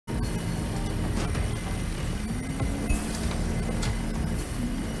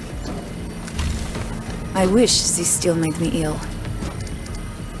I wish this still made me ill.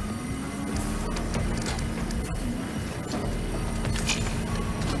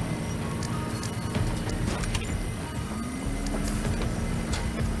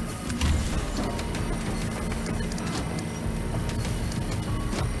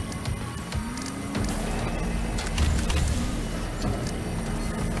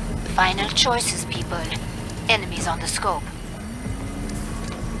 Final choices, people. Enemies on the scope.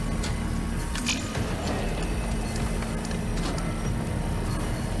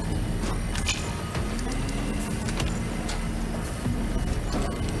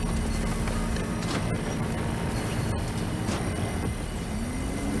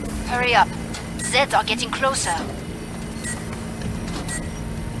 Hurry up. Zeds are getting closer.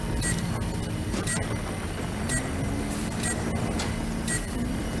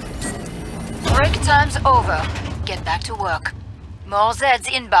 Break time's over. Get back to work. More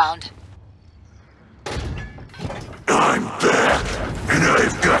Zeds inbound. I'm back, and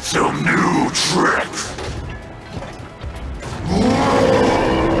I've got some new tricks.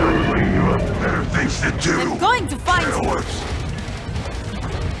 You have better things to do. I'm going to find you. Cowards.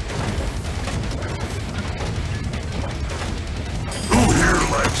 Who here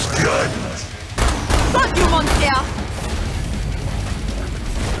likes guns? Fuck you, Monsieur!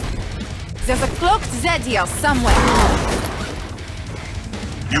 There's a cloaked Zed here somewhere.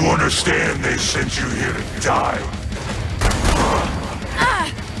 You understand they sent you here to die?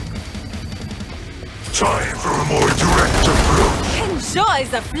 Time for a more direct approach. Enjoy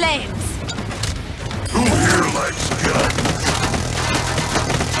the flames! Who here likes guns?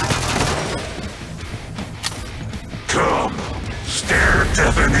 Come, stare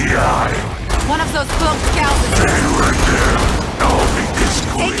death in the eye. One of those cloaked cows is Stay right there. I'll make this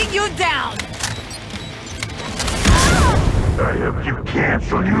quick. taking you down! I hope you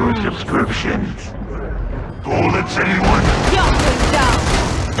cancel your subscriptions. Bullets, anyone? You're going down!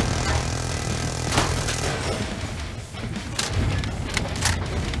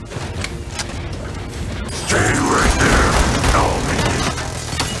 Stay right there. I'll make it.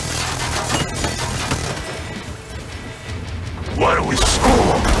 Why don't we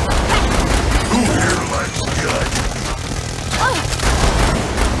score? Who here likes guns?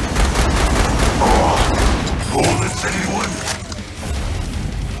 Bullets, anyone?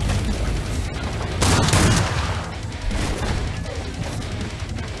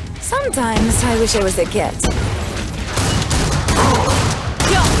 Sometimes I wish I was a kid.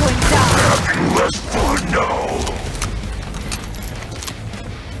 You're going down! Having less fun now.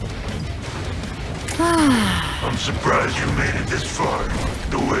 I'm surprised you made it this far.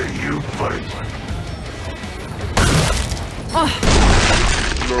 The way you fight.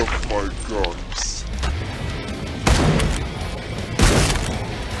 Love my guns.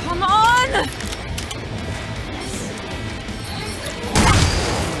 Come on!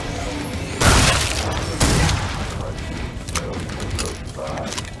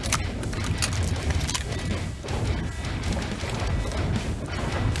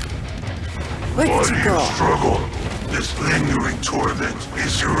 Where Why did do you you go? struggle? This lingering torment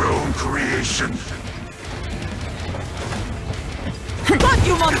is your own creation. Fuck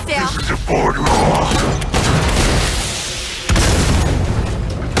you, Monsieur! This is a boardwalk.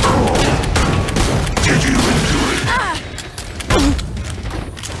 Did you enjoy it?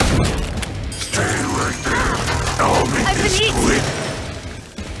 Stay right there. I'll make I this believe- quick.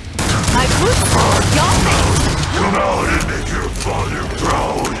 My boots! Your face! Come out and make your father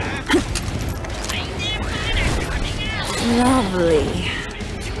proud. Lovely.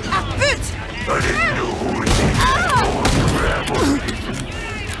 A boot! I didn't know who was in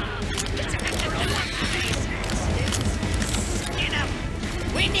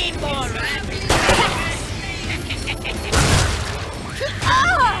We need more,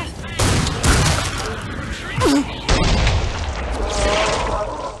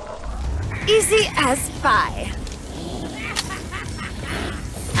 Easy as pie.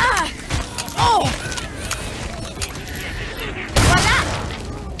 Oh! Voila!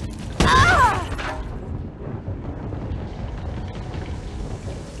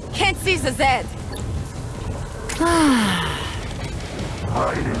 Can't see the Z.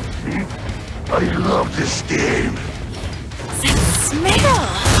 hide and seek. I love this game. That smell!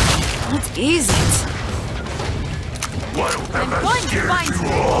 What is it? Why don't I'm that going to scare find you you.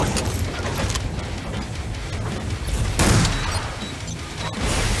 off?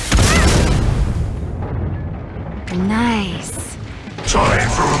 Nice. Time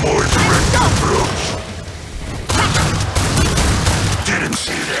for a more direct approach. Didn't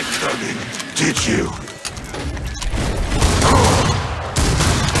see that coming, did you?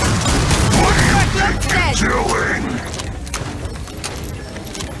 What do you think? Dead. doing?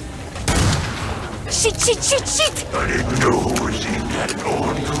 Shit, shit, shit, shit! I didn't know who was in that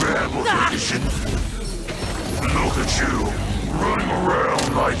unraveled edition. Look at you, running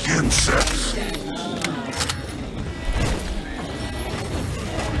around like insects.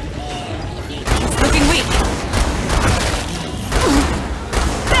 Looking weak.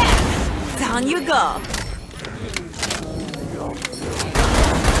 Bam! Down you go.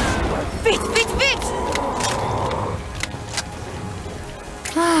 Fit, fit, fit!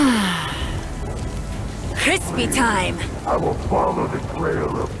 Crispy time. I will follow the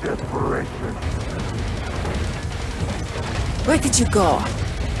trail of desperation. Where did you go?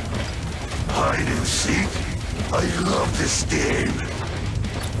 Hide and seek. I love this game.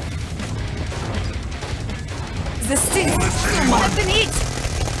 The stinks still weapon eat!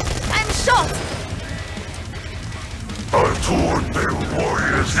 I'm shot! Our torn better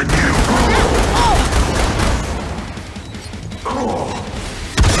warriors than you.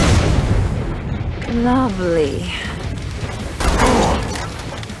 Lovely.